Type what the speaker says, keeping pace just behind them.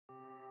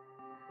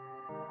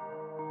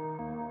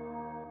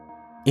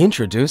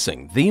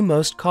Introducing the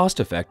most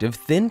cost-effective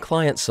thin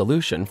client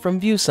solution from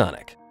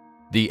ViewSonic,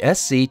 the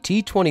SC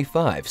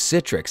T25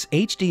 Citrix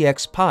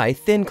HDX Pi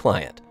Thin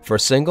Client for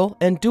single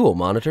and dual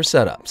monitor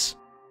setups.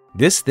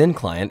 This thin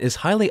client is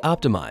highly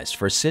optimized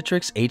for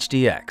Citrix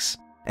HDX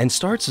and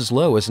starts as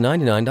low as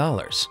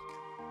 $99.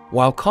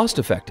 While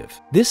cost-effective,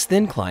 this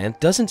thin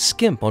client doesn't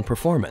skimp on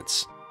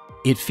performance.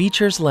 It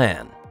features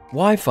LAN,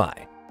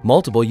 Wi-Fi,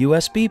 multiple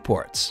USB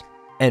ports,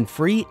 and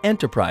free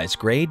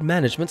enterprise-grade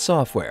management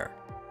software.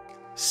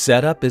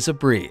 Setup is a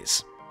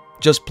breeze.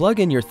 Just plug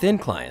in your thin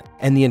client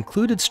and the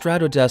included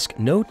StratoDesk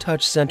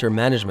no-touch center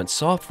management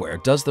software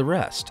does the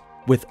rest,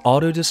 with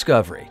auto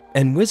discovery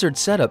and wizard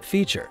setup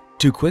feature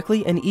to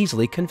quickly and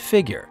easily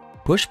configure,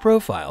 push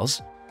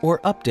profiles, or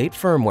update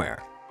firmware.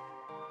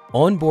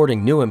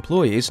 Onboarding new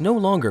employees no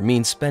longer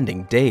means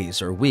spending days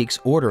or weeks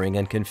ordering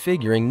and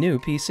configuring new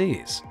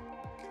PCs.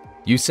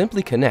 You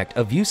simply connect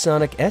a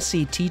ViewSonic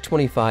SC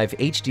T25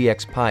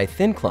 HDX Pi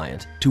Thin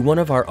Client to one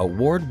of our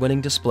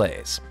award-winning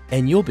displays,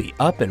 and you'll be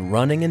up and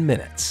running in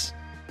minutes.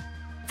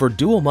 For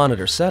dual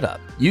monitor setup,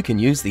 you can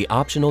use the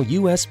optional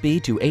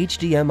USB to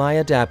HDMI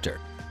adapter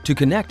to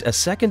connect a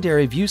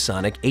secondary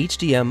ViewSonic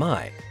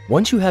HDMI.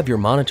 Once you have your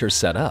monitors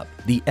set up,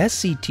 the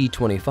SC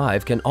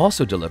T25 can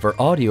also deliver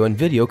audio and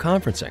video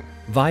conferencing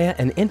via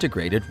an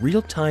integrated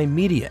real-time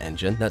media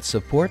engine that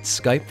supports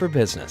Skype for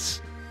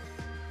Business.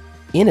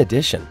 In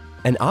addition,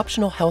 an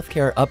optional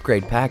healthcare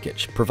upgrade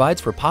package provides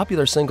for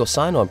popular single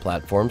sign-on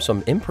platforms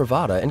from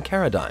Imprivata and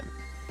Caradigm.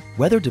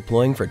 Whether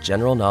deploying for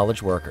general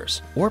knowledge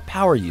workers or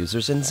power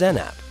users in Zen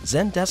App,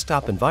 Zen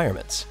Desktop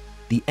environments,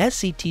 the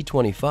SC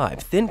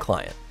T25 Thin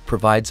Client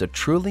provides a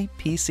truly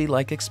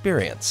PC-like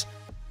experience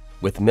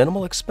with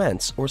minimal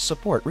expense or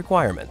support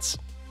requirements.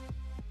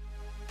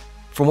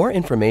 For more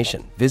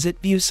information, visit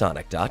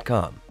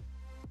ViewSonic.com.